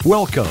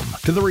Welcome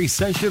to the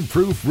Recession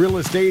Proof Real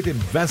Estate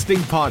Investing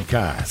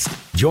Podcast.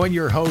 Join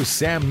your host,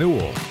 Sam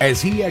Newell,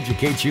 as he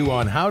educates you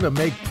on how to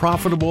make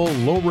profitable,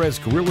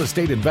 low-risk real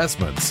estate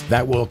investments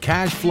that will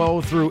cash flow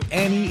through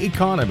any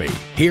economy.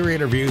 Hear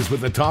interviews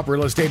with the top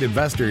real estate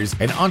investors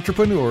and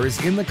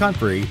entrepreneurs in the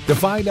country to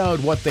find out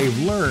what they've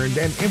learned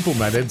and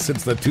implemented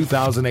since the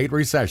 2008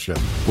 recession.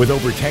 With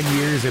over 10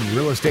 years in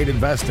real estate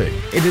investing,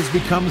 it has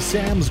become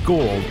Sam's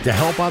goal to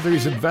help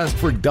others invest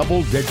for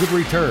double-digit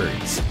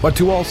returns, but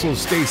to also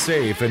stay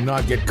safe and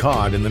not get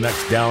caught in the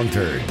next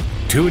downturn.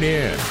 Tune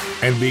in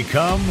and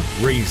become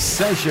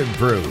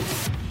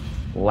recession-proof.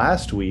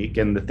 Last week,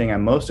 and the thing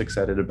I'm most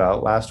excited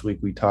about, last week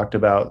we talked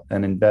about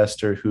an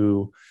investor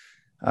who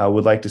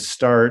would like to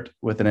start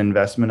with an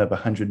investment of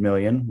 $100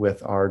 million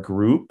with our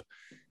group.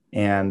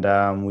 And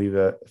we've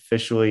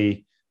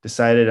officially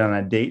decided on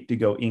a date to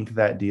go ink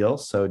that deal.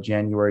 So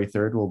January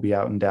 3rd, we'll be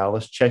out in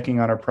Dallas, checking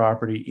on our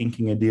property,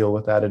 inking a deal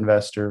with that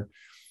investor.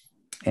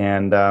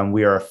 And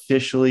we are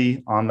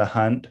officially on the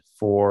hunt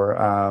for,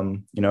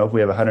 if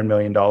we have $100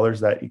 million,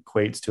 that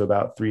equates to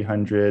about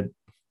 $350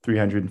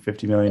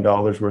 million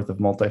worth of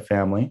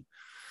multifamily.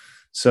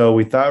 So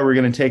we thought we were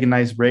going to take a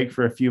nice break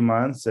for a few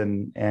months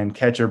and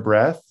catch our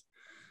breath,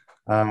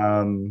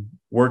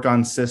 work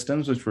on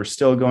systems, which we're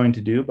still going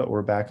to do, but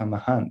we're back on the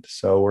hunt.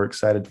 So we're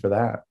excited for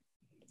that.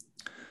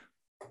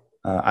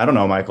 I don't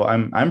know, Michael,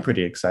 I'm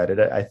pretty excited.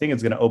 I think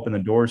it's going to open the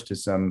doors to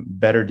some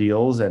better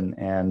deals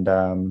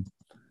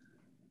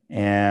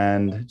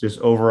and just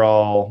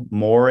overall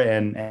more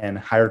and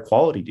higher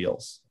quality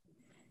deals.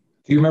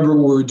 Do you remember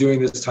what we were doing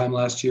this time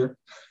last year?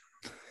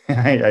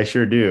 I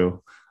sure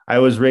do. I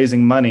was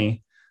raising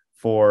money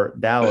for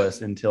Dallas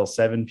until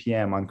 7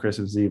 p.m. on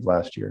Christmas Eve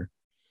last year.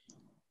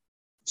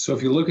 So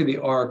if you look at the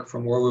arc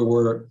from where we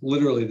were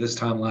literally this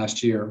time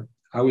last year,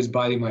 I was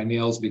biting my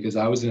nails because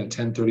I was in a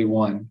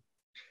 1031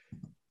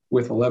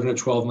 with $11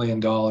 to $12 million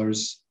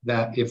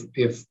that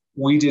if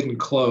we didn't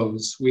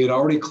close, we had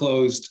already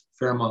closed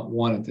Fairmont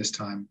 1 at this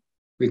time.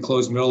 We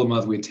closed middle of the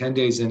month. We had 10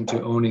 days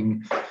into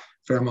owning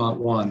Fairmont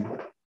 1.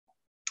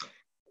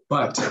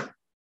 But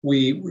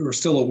we were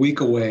still a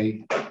week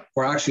away,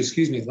 or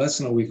actually, less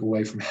than a week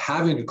away from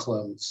having to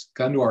close,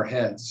 gun to our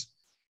heads,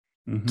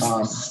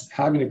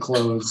 having to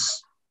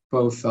close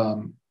both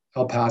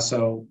El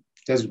Paso,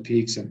 Desert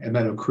Peaks, and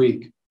Meadow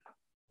Creek.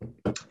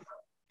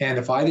 And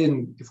if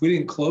we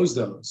didn't close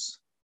those,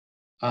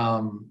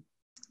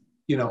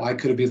 I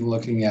could have been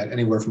looking at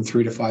anywhere from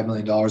 $3 to $5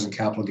 million in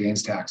capital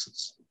gains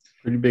taxes.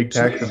 Pretty big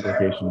tax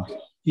implications.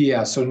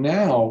 Yeah. So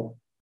now,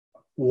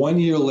 1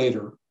 year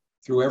later,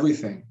 through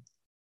everything,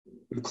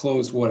 we've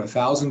closed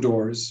 1,000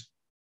 doors,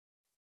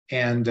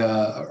 and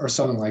or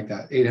something like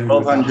that.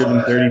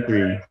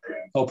 1,233.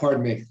 Oh,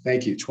 pardon me.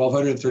 Thank you.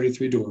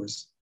 1,233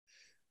 doors.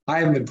 I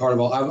haven't been part of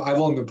all. I've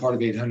only been part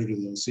of 800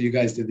 of those. So you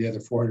guys did the other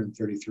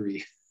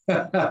 433,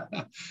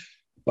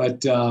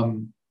 but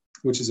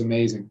which is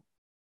amazing.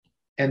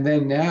 And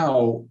then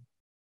now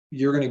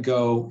you're going to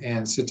go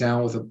and sit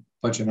down with a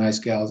bunch of nice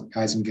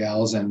guys and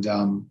gals and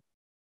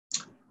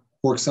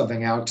work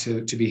something out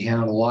to be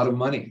handled a lot of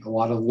money, a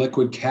lot of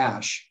liquid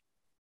cash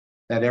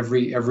that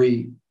every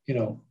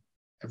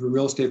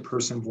real estate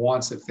person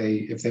wants if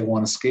they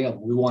want to scale.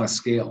 We want to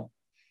scale.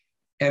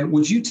 And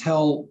would you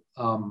tell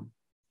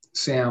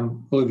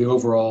Sam really the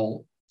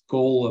overall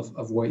goal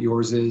of what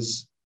yours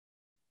is,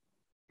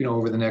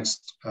 over the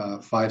next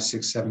 5,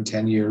 6, 7,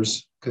 10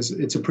 years? Because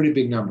it's a pretty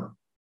big number.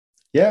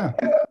 Yeah.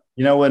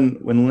 When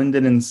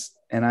Lyndon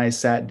and I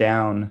sat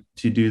down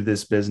to do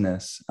this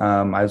business,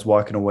 I was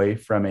walking away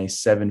from a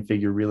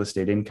 7-figure real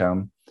estate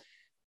income,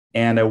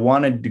 and I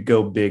wanted to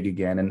go big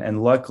again.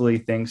 And luckily,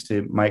 thanks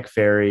to Mike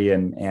Ferry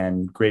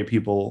and great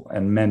people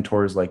and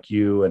mentors like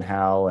you and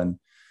Hal and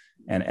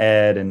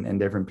Ed and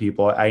different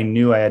people, I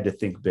knew I had to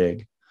think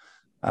big.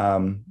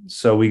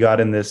 So we got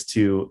in this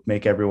to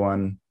make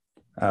everyone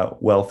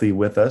wealthy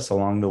with us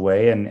along the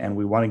way. And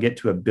we want to get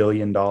to $1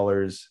 billion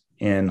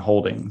in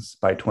holdings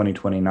by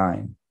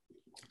 2029.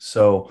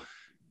 So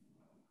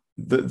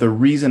the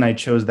reason I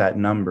chose that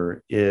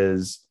number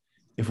is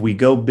if we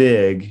go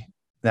big,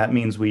 that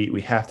means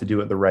we have to do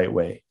it the right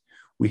way.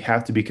 We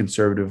have to be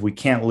conservative. We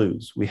can't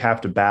lose. We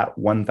have to bat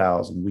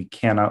 1,000. We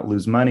cannot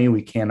lose money.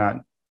 We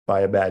cannot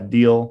buy a bad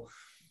deal.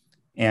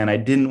 And I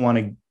didn't want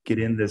to get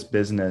in this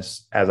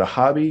business as a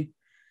hobby.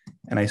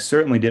 And I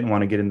certainly didn't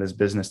want to get in this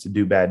business to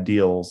do bad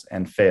deals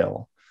and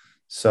fail.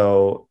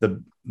 So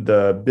the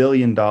 $1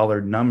 billion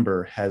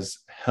number has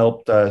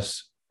helped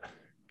us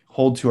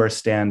hold to our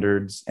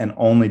standards and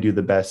only do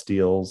the best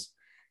deals.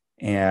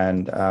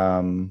 And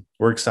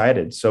we're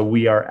excited. So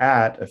we are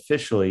at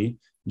officially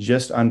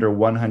just under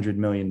 $100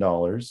 million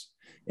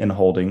in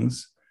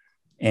holdings.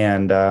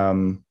 And,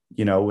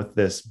 with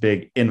this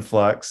big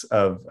influx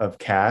of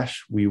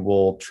cash, we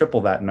will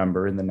triple that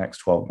number in the next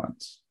 12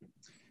 months.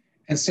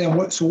 And Sam,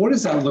 what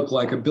does that look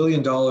like? $1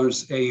 billion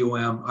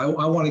AUM.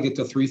 I want to get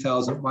to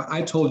 3,000.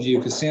 I told you,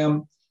 because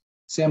Sam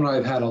and I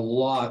have had a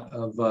lot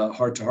of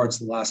heart-to-hearts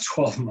the last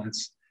 12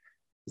 months.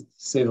 to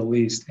say the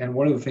least. And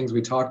one of the things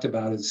we talked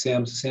about is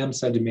Sam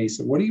said to me, he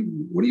said, what do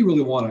you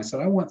really want? I said,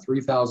 I want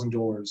 3,000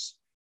 doors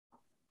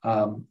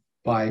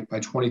by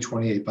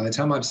 2028. By the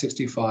time I'm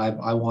 65,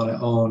 I want to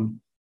own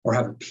or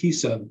have a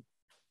piece of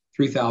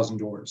 3,000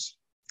 doors.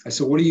 I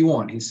said, what do you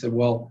want? He said,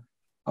 well,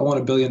 I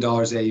want $1 billion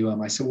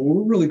AUM. I said, well,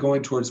 we're really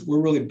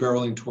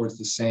barreling towards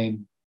the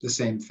same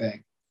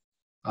thing.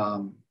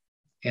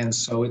 And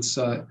so it's,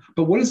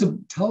 but what is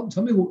tell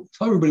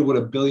everybody what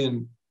 $1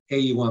 billion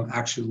AUM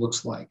actually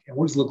looks like, and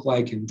what does it look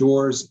like in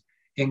doors,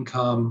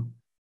 income,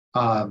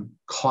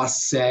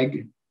 cost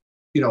seg,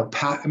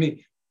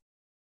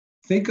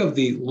 think of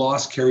the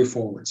loss carry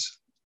forwards.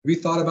 Have you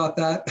thought about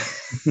that?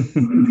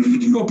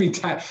 You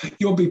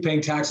won't be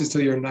paying taxes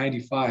till you're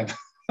 95.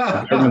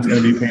 The government's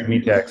going to be paying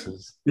me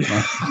taxes.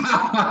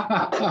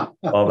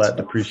 All that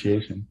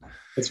depreciation.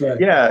 That's right.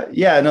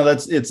 Yeah. No,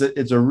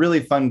 it's a really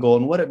fun goal.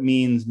 And what it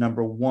means,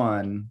 number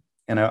one,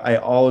 and I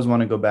always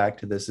want to go back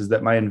to this, is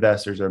that my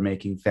investors are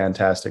making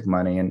fantastic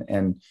money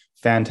and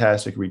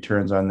fantastic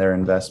returns on their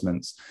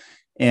investments.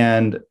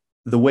 And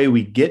the way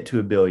we get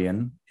to $1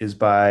 billion is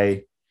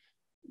by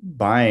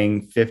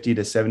buying $50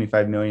 to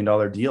 $75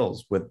 million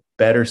deals with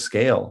better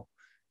scale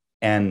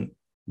and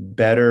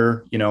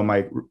better,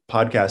 my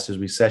podcast is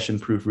recession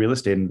proof real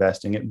estate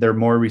investing. They're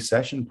more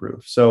recession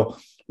proof. So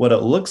what it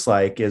looks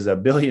like is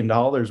 $1 billion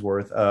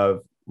worth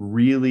of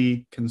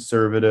really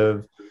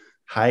conservative,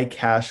 high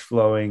cash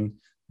flowing,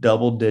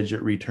 double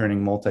digit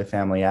returning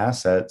multifamily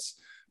assets.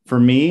 For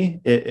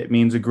me, it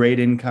means a great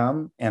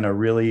income and a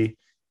really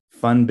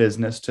fun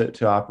business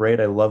to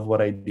operate. I love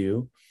what I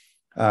do.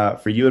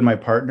 For you and my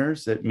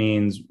partners, it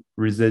means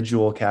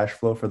residual cash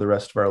flow for the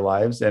rest of our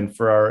lives. And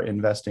for our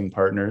investing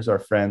partners, our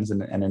friends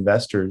and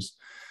investors,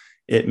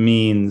 it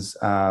means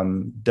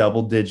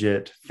double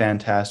digit,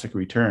 fantastic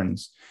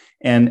returns.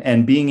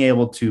 And being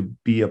able to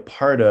be a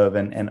part of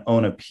and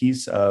own a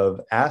piece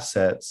of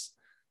assets,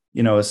 a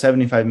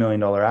 $75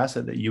 million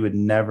asset that you would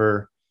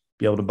never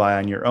be able to buy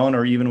on your own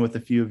or even with a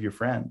few of your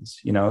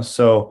friends,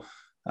 So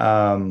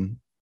on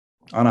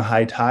a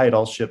high tide,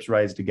 all ships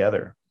rise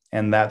together.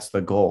 And that's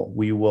the goal.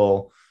 We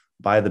will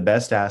buy the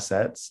best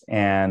assets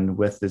and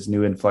with this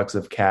new influx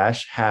of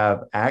cash,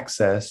 have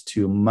access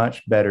to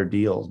much better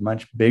deals,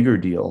 much bigger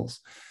deals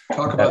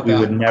that we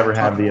would never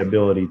have the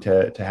ability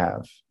to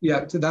have.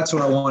 Yeah, that's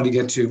what I wanted to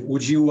get to.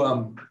 Would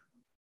you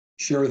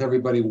share with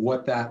everybody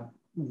what that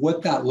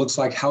looks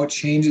like, how it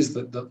changes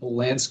the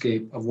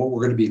landscape of what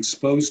we're going to be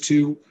exposed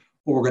to,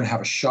 what we're going to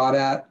have a shot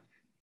at,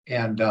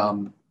 and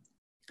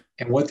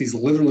what these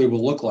literally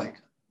will look like?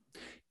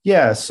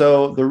 Yeah.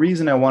 So the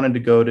reason I wanted to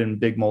go to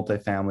big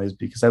multifamily is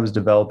because I was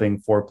developing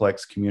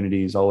fourplex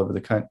communities all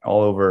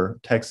over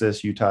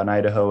Texas, Utah, and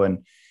Idaho.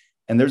 And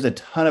there's a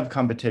ton of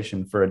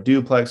competition for a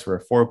duplex, for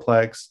a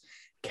fourplex.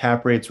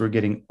 Cap rates were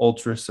getting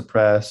ultra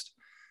suppressed.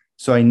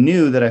 So I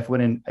knew that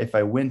if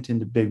I went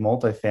into big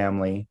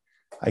multifamily,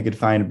 I could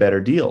find better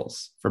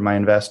deals for my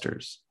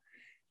investors.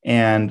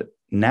 And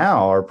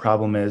now our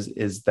problem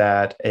is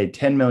that a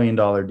 $10 million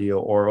deal,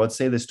 or let's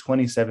say this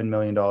 $27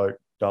 million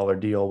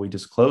deal we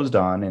just closed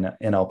on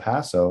in El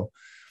Paso,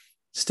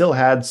 still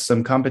had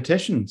some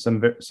competition.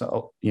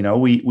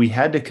 We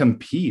had to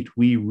compete.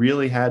 We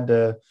really had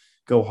to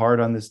go hard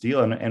on this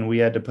deal, and we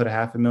had to put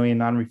 $500,000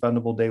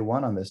 non-refundable day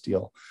one on this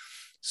deal.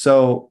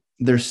 So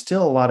there's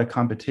still a lot of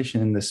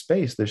competition in this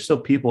space. There's still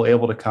people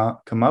able to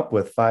come up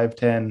with $5,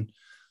 $10,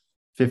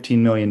 $15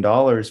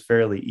 million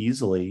fairly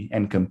easily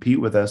and compete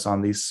with us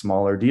on these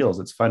smaller deals.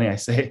 It's funny, I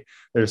say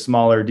they're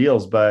smaller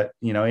deals, but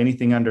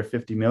anything under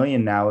 50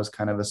 million now is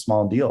kind of a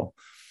small deal.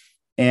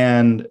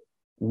 And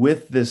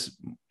with this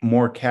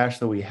more cash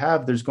that we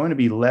have, there's going to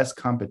be less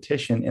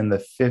competition in the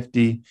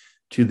 50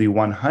 to the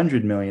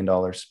 $100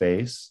 million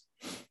space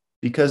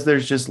because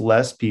there's just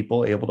less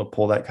people able to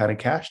pull that kind of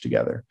cash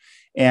together.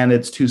 And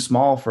it's too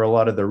small for a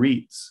lot of the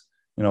REITs.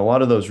 A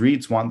lot of those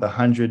REITs want the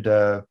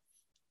 $100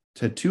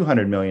 to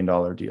 $200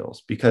 million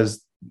deals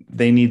because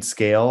they need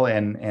scale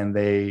and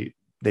they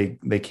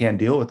can't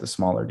deal with the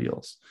smaller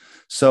deals.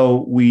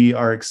 So we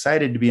are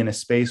excited to be in a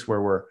space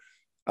where we're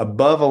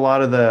above a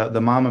lot of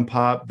the mom and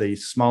pop, the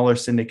smaller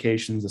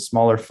syndications, the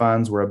smaller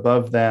funds. We're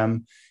above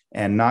them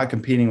and not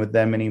competing with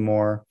them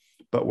anymore,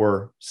 but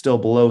we're still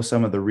below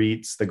some of the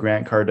REITs, the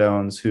Grant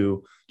Cardones,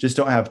 who just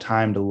don't have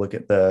time to look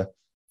at the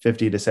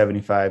 50 to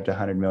 75 to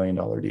 $100 million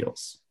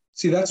deals.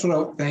 See,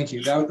 thank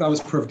you. That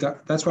was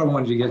perfect. That's what I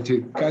wanted to get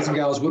to. Guys and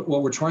gals, what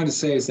we're trying to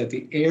say is that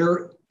the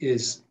air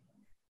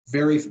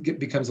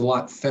becomes a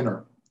lot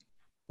thinner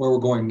where we're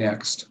going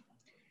next.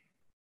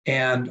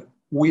 And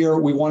we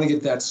want to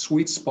get that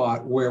sweet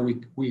spot where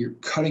we are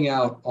cutting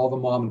out all the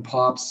mom and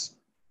pops,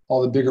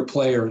 all the bigger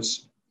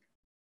players.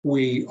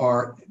 We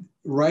are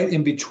right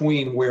in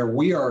between where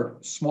we are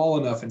small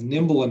enough and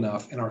nimble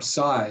enough in our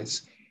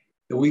size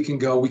that we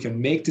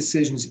can make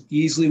decisions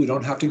easily. We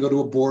don't have to go to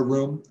a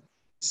boardroom.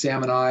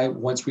 Sam and I,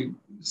 once we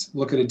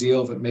look at a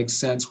deal, if it makes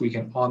sense, we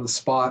can on the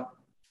spot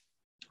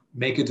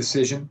make a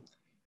decision.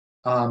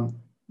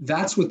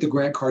 That's what the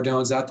Grant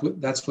Cardones,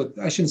 that's what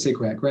I shouldn't say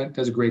Grant. Grant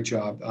does a great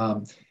job.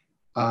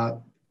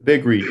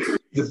 Big REITs.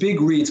 The big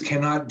REITs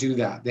cannot do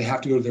that. They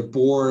have to go to their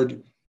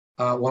board.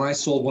 When I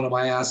sold one of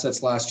my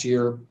assets last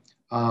year,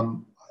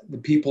 the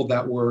people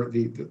that were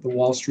the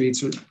Wall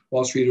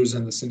Streeters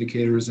and the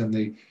syndicators and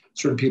the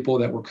certain people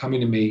that were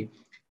coming to me,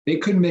 they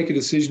couldn't make a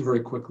decision very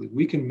quickly.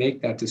 We can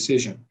make that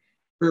decision.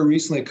 Very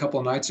recently, a couple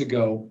of nights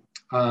ago,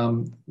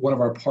 one of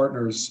our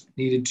partners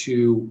needed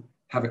to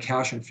have a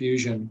cash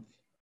infusion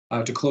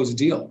to close a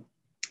deal.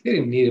 They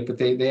didn't need it, but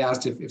they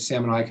asked if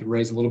Sam and I could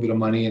raise a little bit of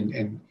money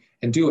and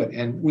do it.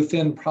 And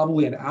within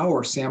probably an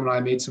hour, Sam and I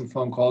made some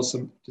phone calls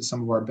to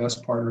some of our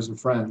best partners and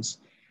friends.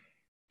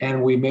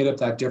 And we made up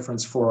that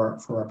difference for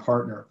our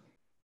partner.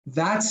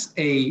 That's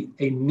a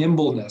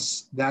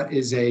nimbleness. That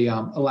is a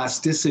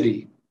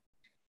elasticity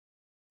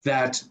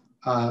that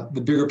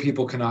the bigger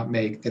people cannot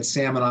make, that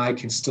Sam and I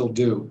can still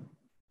do.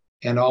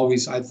 And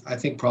always, I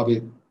think probably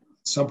at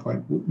some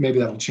point, maybe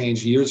that'll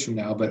change years from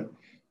now, but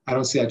I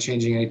don't see that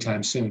changing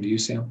anytime soon. Do you,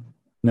 Sam?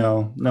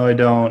 No, I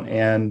don't.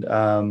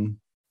 And,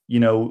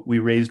 we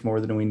raised more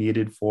than we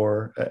needed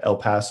for El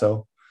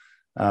Paso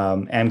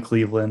and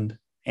Cleveland.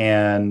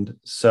 And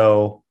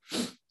so,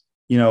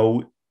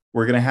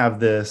 we're going to have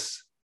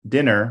this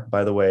dinner,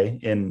 by the way,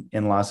 in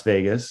Las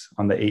Vegas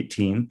on the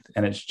 18th.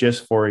 And it's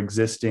just for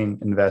existing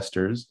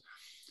investors,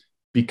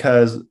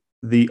 because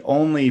the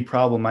only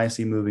problem I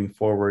see moving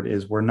forward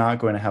is we're not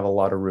going to have a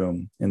lot of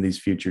room in these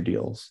future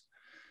deals.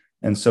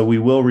 And so we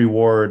will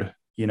reward,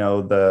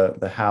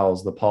 the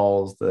Howells, the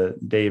Pauls, the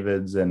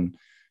Davids and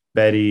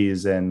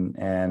Bettys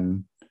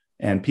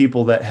and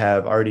people that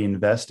have already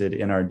invested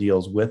in our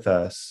deals with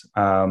us.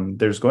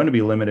 There's going to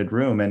be limited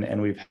room.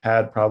 And we've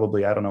had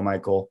probably, I don't know,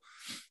 Michael,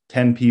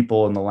 10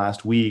 people in the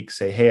last week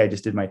say, hey, I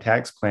just did my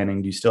tax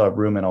planning. Do you still have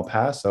room in El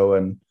Paso?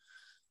 And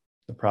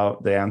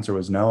the answer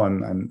was no.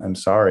 I'm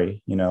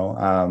sorry.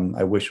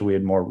 I wish we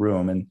had more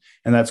room, and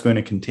that's going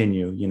to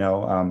continue,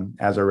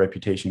 as our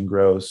reputation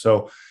grows.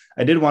 So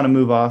I did want to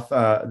move off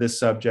this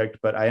subject,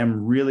 but I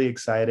am really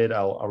excited.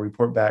 I'll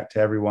report back to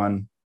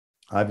everyone,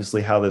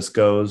 obviously, how this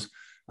goes.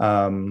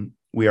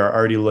 We are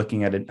already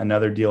looking at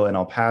another deal in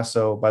El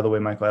Paso. By the way,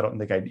 Michael, I don't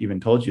think I even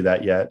told you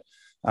that yet.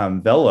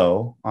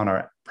 Velo, on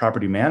our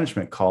property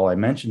management call, I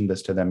mentioned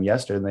this to them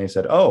yesterday, and they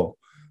said, oh,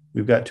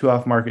 we've got 2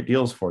 off-market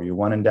deals for you,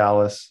 one in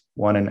Dallas,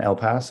 one in El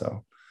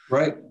Paso.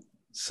 Right.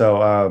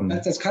 So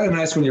that's kind of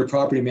nice when your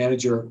property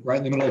manager, right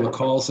in the middle of the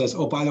call, says,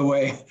 oh, by the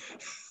way,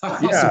 I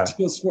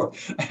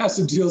have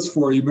some deals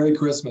for you. Merry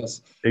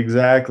Christmas.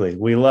 Exactly.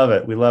 We love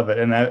it.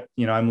 And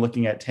I'm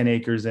looking at 10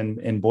 acres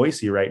in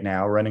Boise right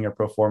now, running a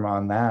pro forma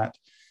on that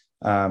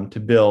to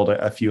build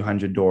a few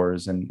hundred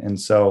doors. And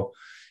so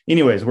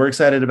anyways, we're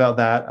excited about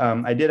that.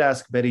 I did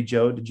ask Betty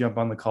Jo to jump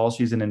on the call.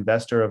 She's an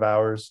investor of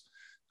ours.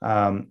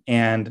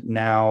 And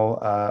now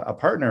a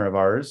partner of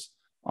ours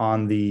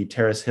on the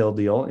Terrace Hill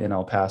deal in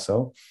El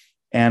Paso.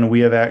 And we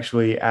have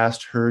actually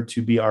asked her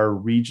to be our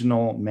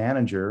regional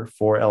manager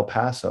for El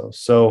Paso.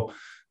 So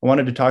I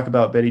wanted to talk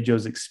about Betty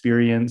Jo's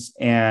experience.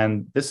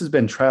 And this has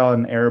been trial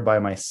and error by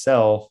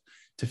myself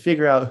to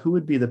figure out who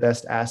would be the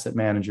best asset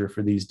manager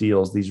for these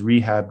deals, these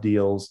rehab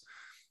deals.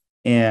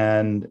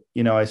 And,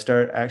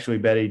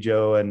 Betty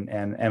Jo and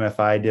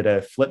MFI did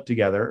a flip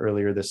together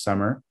earlier this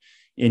summer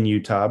in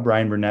Utah.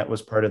 Brian Burnett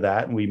was part of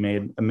that, and we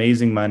made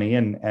amazing money,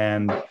 and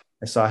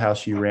I saw how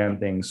she ran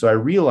things. So I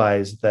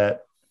realized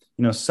that,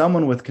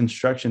 someone with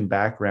construction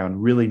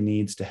background really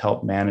needs to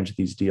help manage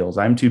these deals.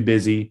 I'm too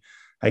busy.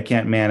 I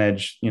can't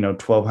manage,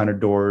 1,200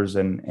 doors.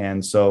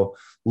 And so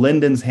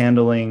Lyndon's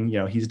handling,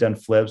 he's done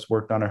flips,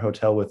 worked on our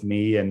hotel with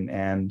me,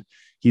 and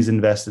he's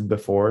invested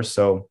before.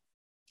 So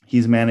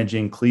he's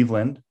managing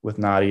Cleveland with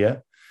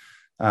Nadia.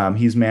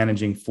 He's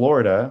managing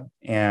Florida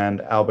and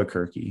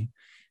Albuquerque.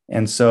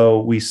 And so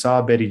we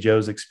saw Betty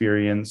Jo's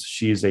experience.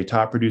 She's a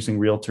top producing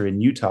realtor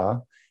in Utah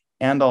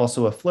and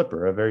also a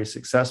flipper, a very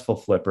successful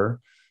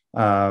flipper. She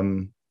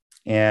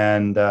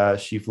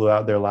flew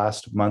out there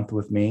last month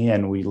with me,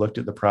 and we looked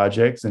at the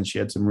projects, and she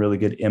had some really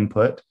good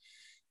input,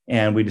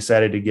 and we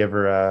decided to give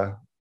her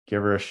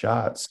a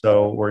shot.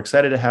 So we're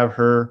excited to have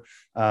her.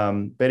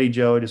 Betty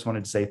Jo, I just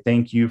wanted to say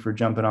thank you for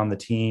jumping on the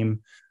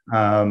team.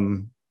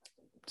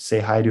 Say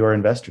hi to our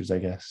investors, I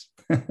guess.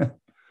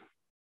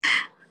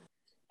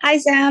 Hi,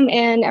 Sam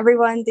and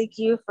everyone. Thank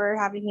you for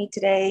having me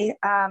today.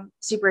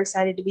 Super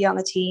excited to be on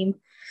the team.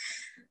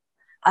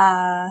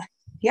 I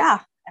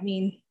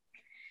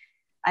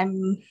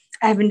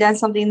haven't done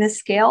something this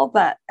scale,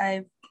 but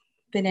I've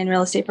been in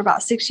real estate for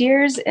about 6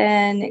 years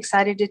and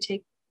excited to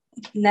take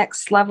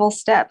next level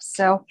steps.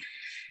 So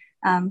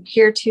I'm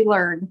here to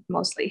learn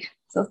mostly.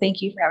 So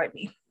thank you for having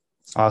me.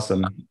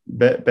 Awesome.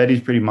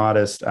 Betty's pretty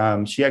modest.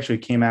 She actually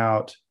came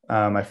out,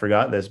 I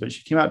forgot this, but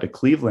she came out to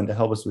Cleveland to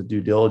help us with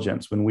due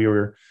diligence when we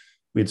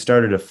had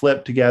started a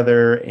flip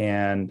together.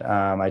 And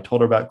I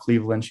told her about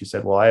Cleveland. She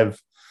said, well, I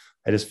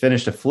just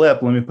finished a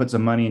flip. Let me put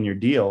some money in your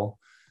deal.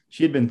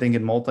 She had been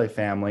thinking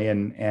multifamily,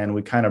 and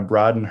we kind of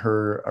broadened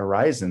her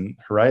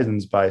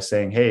horizons by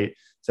saying, hey,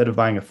 instead of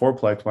buying a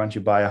fourplex, why don't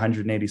you buy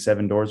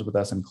 187 doors with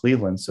us in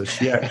Cleveland? So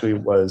she actually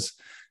was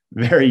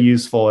very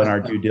useful in our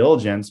due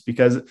diligence,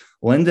 because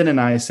Lyndon and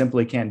I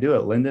simply can't do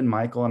it. Lyndon,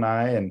 Michael, and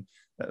I, and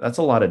that's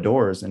a lot of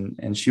doors.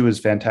 And she was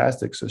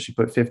fantastic. So she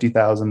put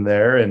 50,000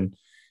 there,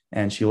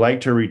 and she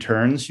liked her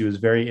returns. She was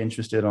very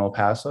interested in El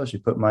Paso. She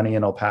put money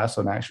in El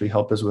Paso and actually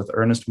helped us with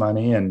earnest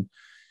money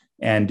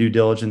and due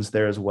diligence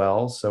there as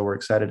well. So we're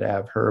excited to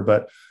have her.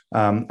 But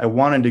I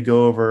wanted to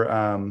go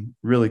over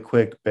really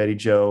quick, Betty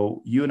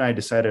Jo, you and I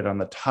decided on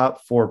the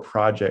top 4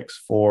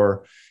 projects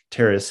for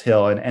Terrace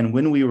Hill. And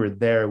when we were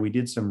there, we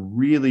did some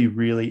really,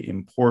 really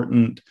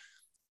important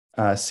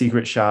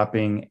secret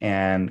shopping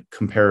and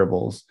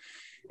comparables.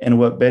 And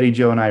what Betty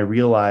Jo and I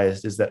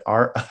realized is that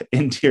our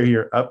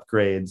interior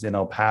upgrades in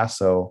El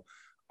Paso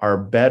are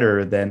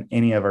better than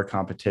any of our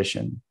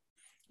competition.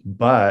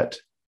 But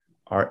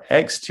our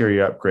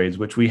exterior upgrades,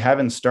 which we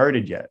haven't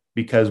started yet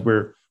because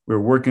we're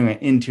working on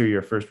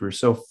interior first, we're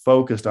so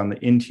focused on the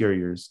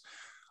interiors,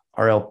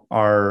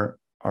 our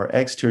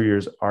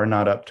exteriors are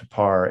not up to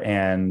par.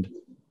 And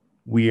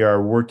we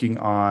are working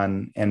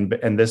on, and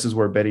this is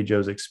where Betty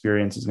Jo's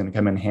experience is going to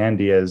come in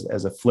handy as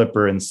a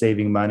flipper and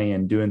saving money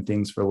and doing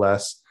things for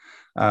less.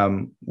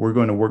 We're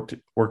going to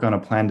work on a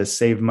plan to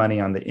save money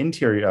on the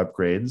interior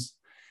upgrades,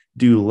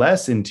 do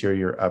less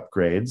interior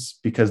upgrades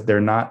because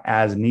they're not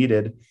as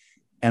needed,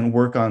 and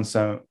work on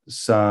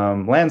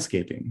some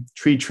landscaping,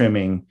 tree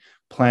trimming,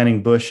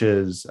 planting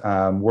bushes,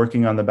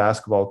 working on the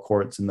basketball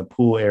courts and the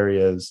pool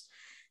areas.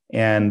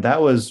 And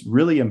that was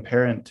really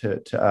apparent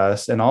to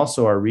us, and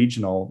also our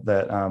regional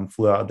that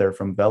flew out there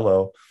from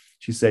Velo.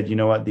 She said, you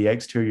know what, the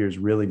exteriors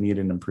really need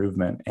an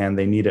improvement and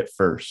they need it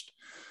first.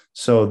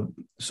 So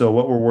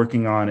what we're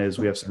working on is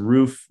we have some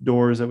roof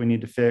doors that we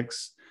need to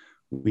fix.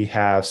 We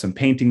have some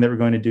painting that we're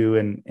going to do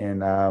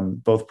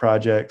in both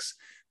projects,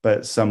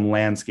 but some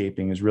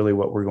landscaping is really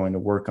what we're going to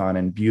work on,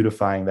 and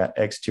beautifying that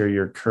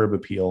exterior curb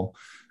appeal.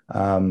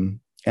 And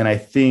I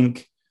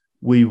think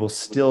we will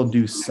still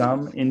do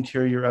some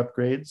interior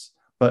upgrades,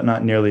 but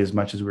not nearly as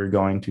much as we're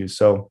going to.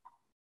 So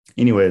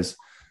anyways,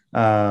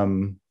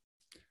 that's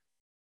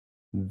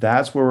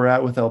where we're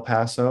at with El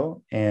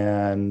Paso.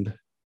 And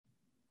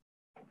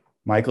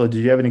Michael, did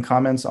you have any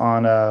comments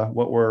on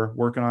what we're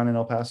working on in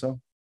El Paso?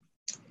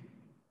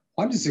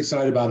 I'm just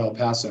excited about El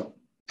Paso.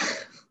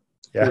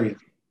 Yeah.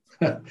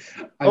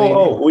 I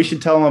mean, we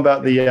should tell them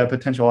about the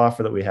potential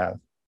offer that we have.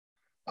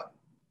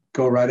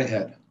 Go right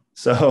ahead.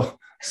 So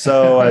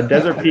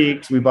Desert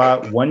Peaks, we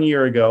bought 1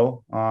 year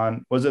ago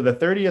on, was it the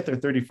 30th or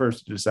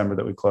 31st of December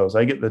that we closed?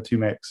 I get the two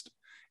mixed.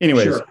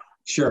 Anyways.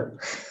 Sure.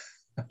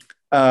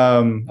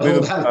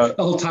 The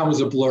whole time was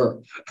a blur.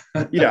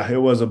 Yeah,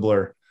 it was a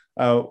blur.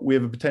 We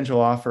have a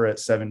potential offer at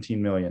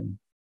 17 million.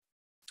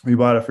 We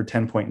bought it for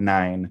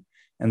 10.9,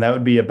 and that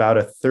would be about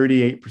a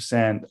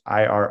 38%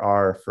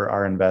 IRR for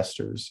our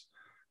investors.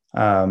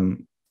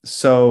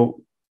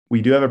 So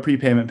we do have a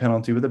prepayment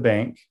penalty with the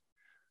bank.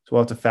 So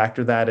we'll have to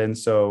factor that in.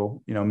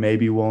 So,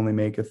 maybe we'll only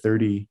make a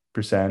 30%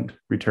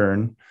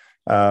 return.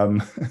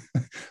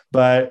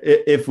 But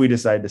if we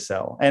decide to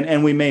sell,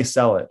 and we may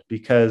sell it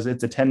because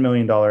it's a $10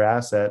 million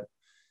asset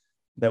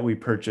that we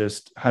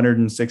purchased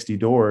 160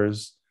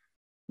 doors,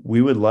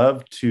 we would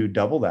love to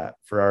double that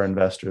for our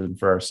investors and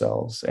for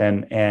ourselves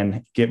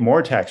and get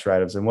more tax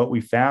write-offs. And what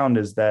we found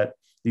is that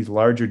these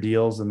larger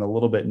deals and the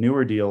little bit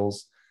newer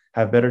deals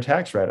have better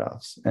tax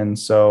write-offs. And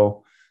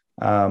so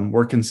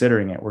we're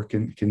considering it. We're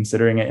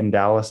considering it in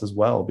Dallas as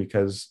well,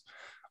 because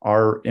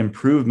our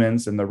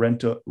improvements and the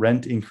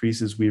rent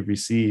increases we've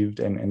received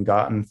and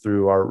gotten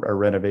through our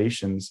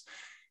renovations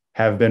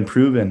have been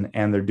proven,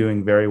 and they're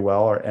doing very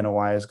well. Our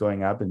NOI is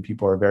going up, and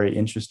people are very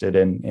interested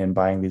in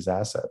buying these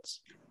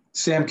assets.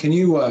 Sam, can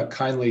you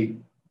kindly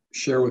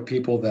share with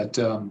people that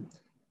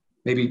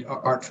maybe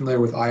aren't familiar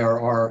with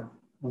IRR,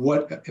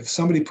 what if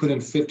somebody put in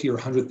 $50,000 or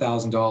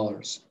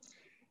 $100,000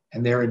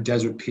 and they're in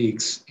Desert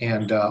Peaks,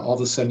 and all of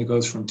a sudden it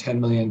goes from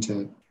 10 million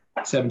to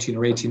 17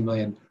 or 18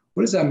 million?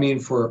 What does that mean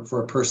for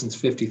a person's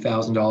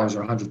 $50,000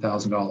 or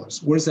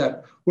 $100,000? What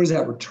does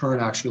that return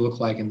actually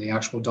look like in the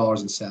actual dollars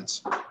and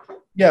cents?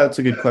 Yeah, that's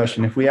a good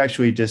question. If we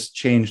actually just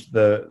changed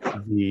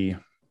the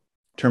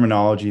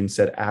terminology and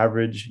said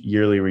average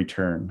yearly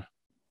return.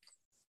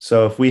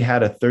 So if we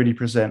had a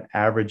 30%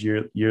 average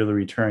yearly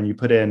return, you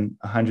put in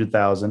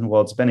 100,000.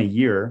 Well, it's been a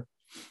year.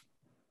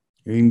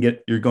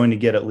 You're going to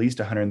get at least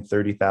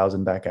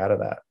 130,000 back out of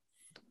that.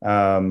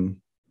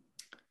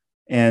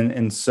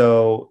 And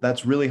so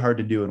that's really hard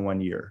to do in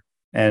 1 year.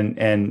 And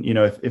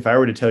if I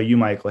were to tell you,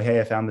 Michael, hey,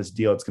 I found this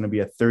deal, it's going to be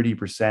a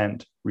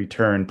 30%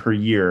 return per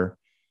year,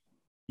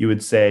 you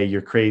would say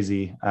you're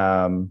crazy.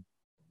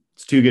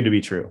 It's too good to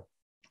be true.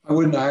 I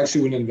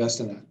actually wouldn't invest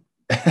in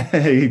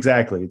that.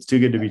 Exactly. It's too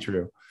good to be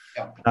true.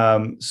 Yeah.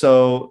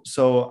 So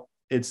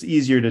it's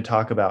easier to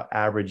talk about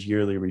average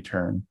yearly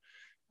return.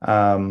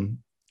 That's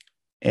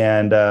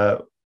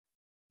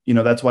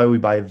why we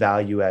buy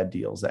value add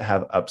deals that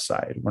have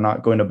upside. We're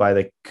not going to buy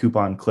the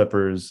coupon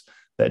clippers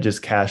that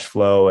just cash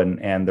flow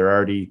and they're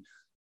already,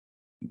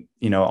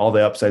 all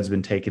the upside's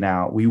been taken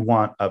out. We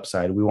want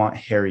upside. We want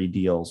hairy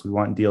deals. We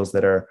want deals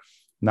that are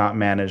not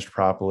managed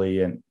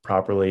properly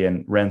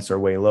and rents are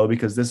way low,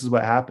 because this is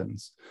what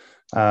happens.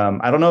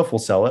 I don't know if we'll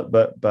sell it,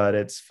 but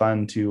it's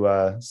fun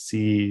to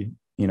see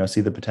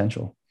the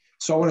potential.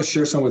 So I want to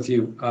share some with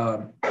you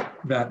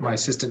that my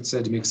assistant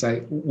said to me,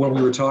 because when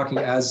we were talking,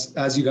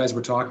 as you guys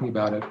were talking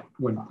about it,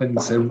 when Clinton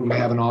said we may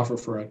have an offer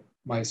for it,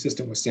 my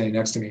assistant was standing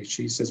next to me.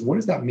 She says, "What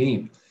does that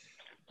mean?"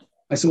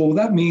 I said, "Well, what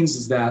that means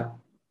is that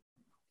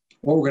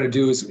what we're going to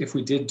do is, if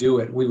we did do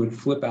it, we would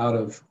flip out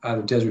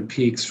of Desert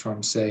Peaks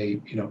from, say,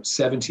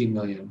 17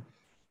 million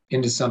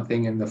into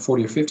something in the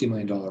 40 or 50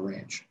 million dollar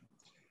range."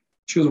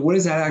 She goes, "What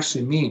does that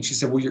actually mean?" She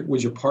said,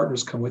 "Would your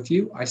partners come with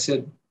you?" I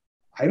said,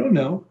 "I don't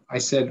know." I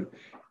said,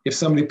 "If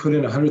somebody put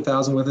in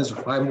 100,000 with us or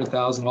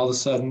 500,000, all of a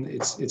sudden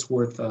it's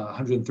worth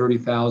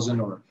 130,000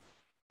 or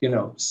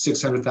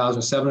 600,000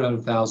 or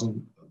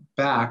 700,000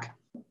 back,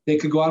 they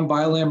could go out and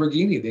buy a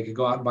Lamborghini. They could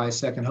go out and buy a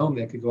second home.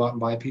 They could go out and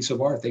buy a piece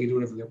of art. They could do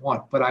whatever they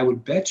want. But I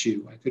would bet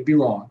you, I could be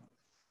wrong,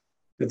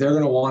 that they're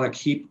going to want to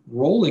keep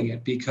rolling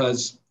it,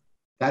 because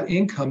their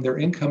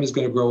income is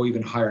going to grow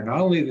even higher.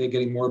 Not only are they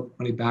getting more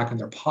money back in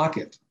their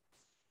pocket,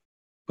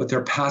 but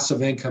their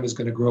passive income is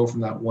going to grow from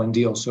that one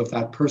deal. So if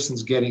that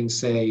person's getting,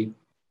 say,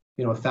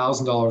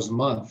 $1,000 a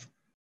month,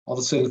 all of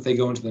a sudden, if they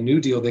go into the new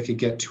deal, they could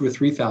get $2,000 or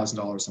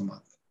 $3,000 a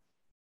month,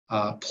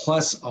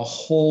 plus a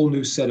whole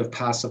new set of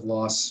passive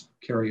loss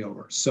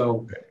carryover.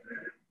 So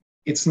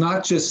it's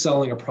not just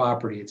selling a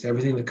property; it's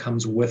everything that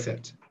comes with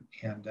it.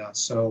 And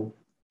that's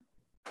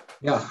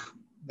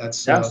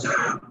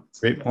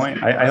great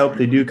point. I hope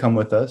they do come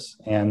with us,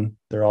 and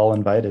they're all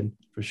invited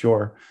for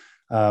sure.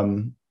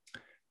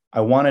 I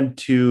wanted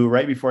to,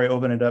 right before I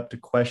open it up to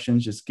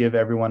questions, just give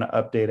everyone an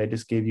update. I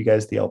just gave you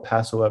guys the El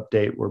Paso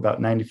update. We're about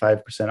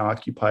 95%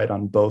 occupied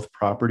on both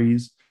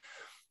properties.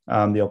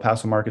 The El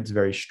Paso market's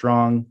very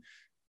strong.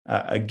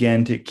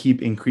 Again, to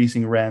keep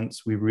increasing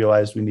rents, we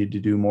realized we need to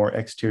do more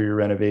exterior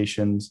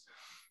renovations.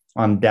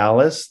 On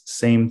Dallas,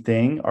 same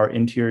thing. Our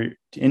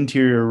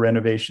interior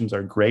renovations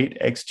are great.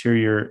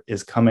 Exterior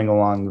is coming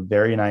along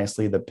very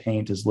nicely. The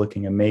paint is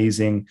looking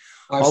amazing.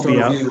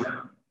 Five-star review.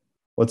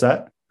 What's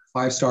that?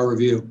 5-star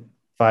review.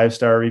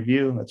 5-star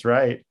review. That's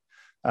right.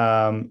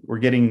 We're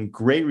getting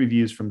great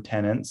reviews from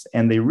tenants,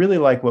 and they really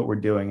like what we're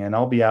doing. And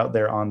I'll be out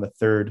there on the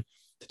 3rd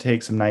to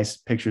take some nice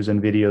pictures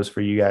and videos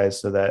for you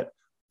guys, so that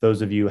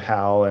those of you,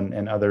 Hal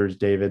and others,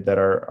 David, that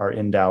are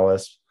in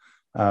Dallas,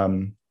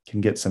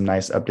 can get some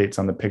nice updates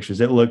on the pictures.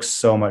 It looks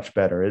so much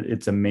better.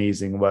 It's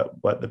amazing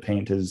what the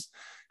paint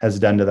has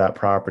done to that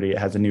property. It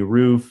has a new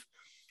roof.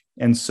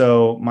 And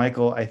so,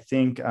 Michael, I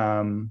think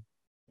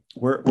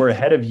we're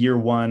ahead of year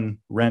one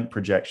rent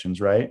projections,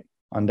 right,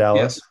 on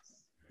Dallas?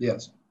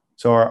 Yes.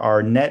 So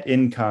our net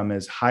income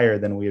is higher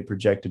than we had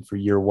projected for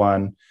year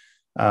one,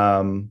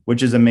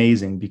 which is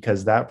amazing,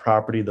 because that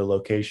property, the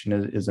location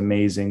is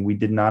amazing. We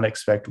did not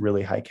expect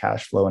really high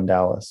cash flow in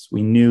Dallas.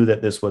 We knew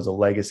that this was a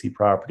legacy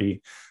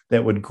property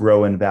that would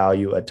grow in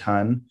value a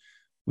ton.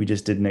 We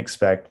just didn't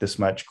expect this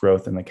much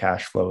growth in the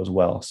cash flow as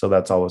well. So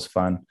that's always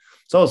fun.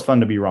 It's always fun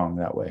to be wrong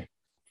that way.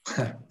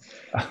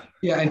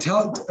 Yeah, and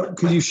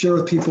could you share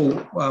with people,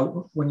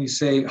 when you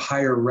say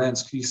higher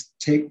rents, could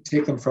you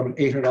take them from an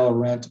 $800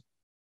 rent,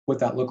 what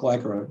that look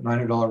like, or a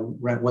 $900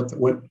 rent,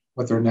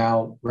 what they're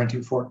now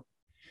renting for?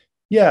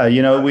 Yeah,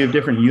 we have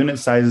different unit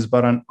sizes,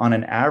 but on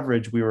an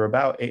average, we were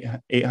about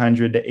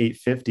 800 to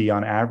 850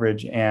 on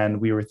average,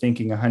 and we were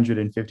thinking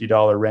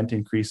 $150 rent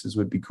increases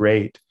would be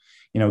great.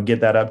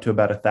 Get that up to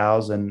about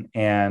 1,000,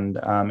 and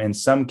in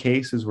some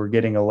cases, we're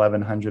getting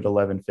 1,100,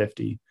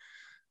 1,150.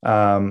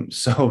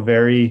 So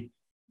very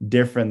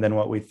different than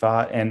what we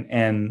thought.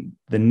 And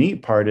the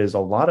neat part is, a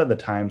lot of the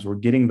times we're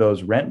getting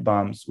those rent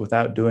bumps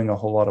without doing a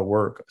whole lot of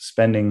work,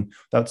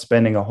 without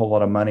spending a whole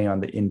lot of money on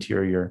the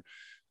interior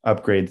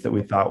upgrades that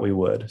we thought we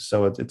would.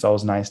 So it's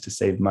always nice to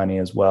save money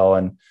as well.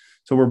 And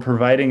so we're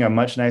providing a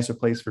much nicer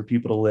place for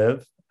people to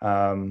live.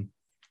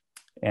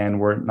 And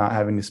we're not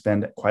having to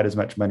spend quite as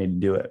much money to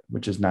do it,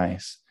 which is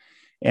nice.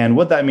 And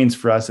what that means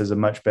for us is a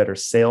much better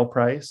sale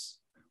price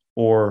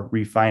or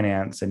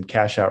refinance and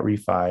cash out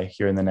refi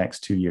here in the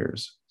next 2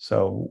 years.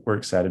 So we're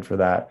excited for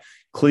that.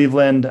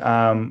 Cleveland,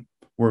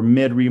 we're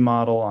mid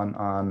remodel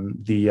on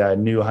the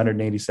new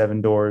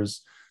 187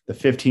 doors. The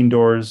 15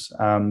 doors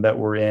that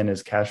we're in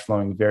is cash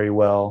flowing very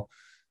well.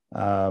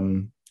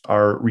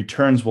 Our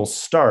returns will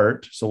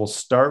start. So we'll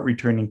start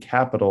returning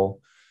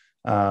capital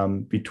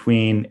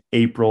between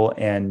April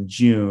and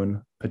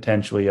June,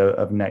 potentially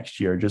of next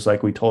year. Just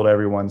like we told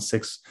everyone,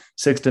 six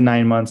to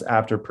 9 months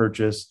after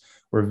purchase,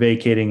 we're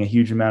vacating a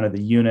huge amount of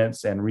the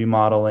units and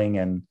remodeling.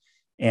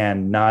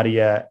 And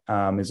Nadia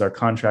is our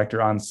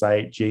contractor on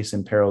site.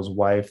 Jason Perrow's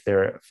wife.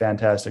 They're a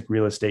fantastic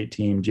real estate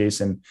team.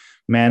 Jason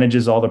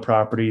manages all the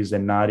properties,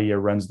 and Nadia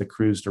runs the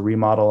crews to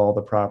remodel all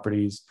the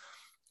properties.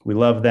 We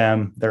love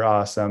them. They're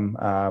awesome.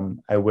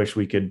 I wish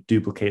we could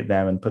duplicate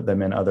them and put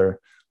them in other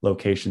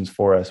locations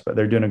for us, but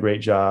they're doing a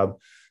great job.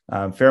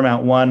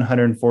 Fairmount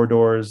 104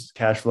 doors,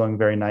 cash flowing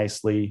very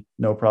nicely.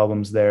 No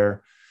problems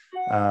there.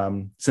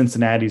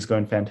 Cincinnati's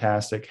going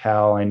fantastic.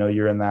 Hal, I know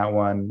you're in that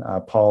one.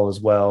 Paul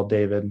as well,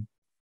 David.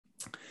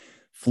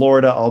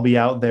 Florida, I'll be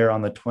out there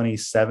on the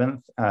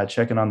 27th,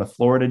 checking on the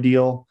Florida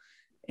deal.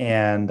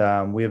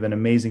 And we have an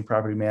amazing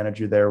property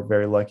manager there. We're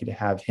very lucky to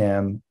have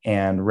him.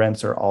 And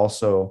rents are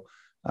also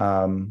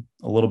a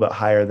little bit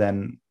higher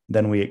than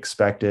we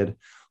expected.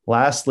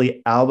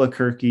 Lastly,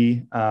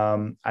 Albuquerque.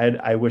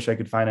 I wish I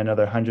could find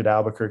another 100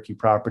 Albuquerque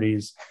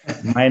properties,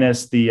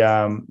 minus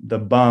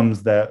the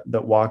bums that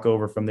walk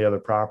over from the other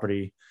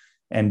property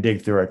and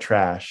dig through our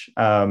trash.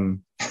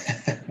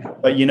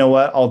 But you know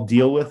what? I'll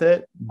deal with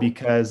it,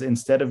 because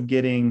instead of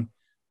getting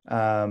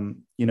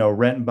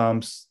rent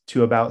bumps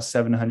to about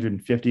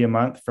 750 a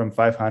month from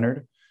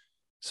 500,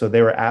 so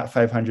they were at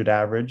 500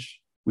 average.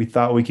 We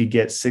thought we could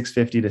get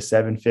 650 to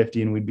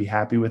 750, and we'd be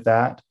happy with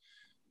that.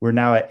 We're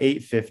now at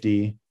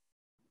 850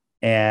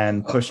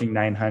 and pushing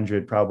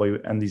 900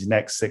 probably on these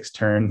next 6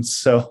 turns.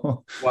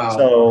 So, wow.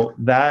 So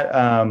that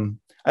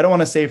I don't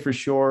want to say for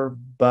sure,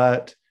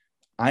 but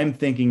I'm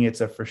thinking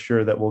it's a for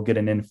sure that we'll get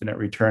an infinite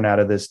return out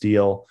of this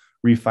deal,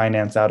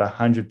 refinance out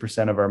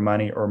 100% of our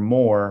money or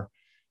more.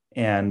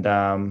 And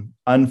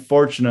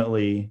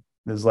unfortunately,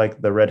 this is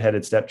like the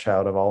redheaded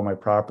stepchild of all my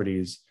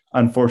properties.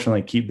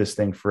 Unfortunately, keep this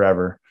thing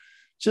forever.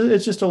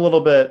 It's just a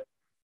little bit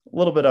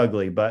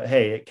ugly, but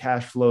hey, it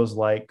cash flows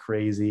like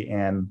crazy,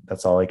 and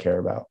that's all I care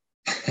about.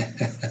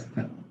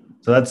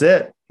 So that's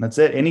it.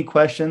 Any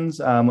questions?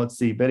 Let's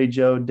see. Betty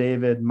Jo,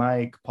 David,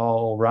 Mike,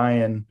 Paul,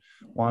 Ryan,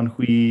 Juan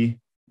Hui.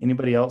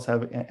 Anybody else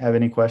have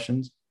any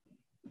questions?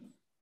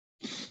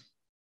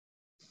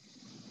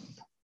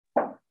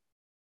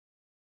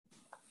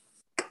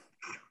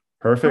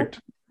 Perfect.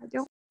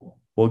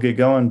 We'll get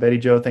going. Betty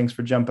Jo, thanks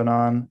for jumping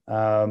on.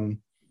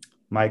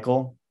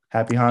 Michael,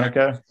 happy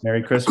Hanukkah.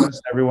 Merry Christmas,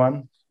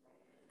 everyone.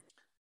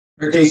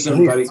 Merry Christmas,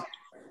 everybody.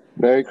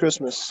 Merry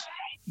Christmas.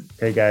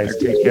 Okay, guys,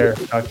 take care.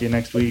 Talk to you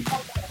next week.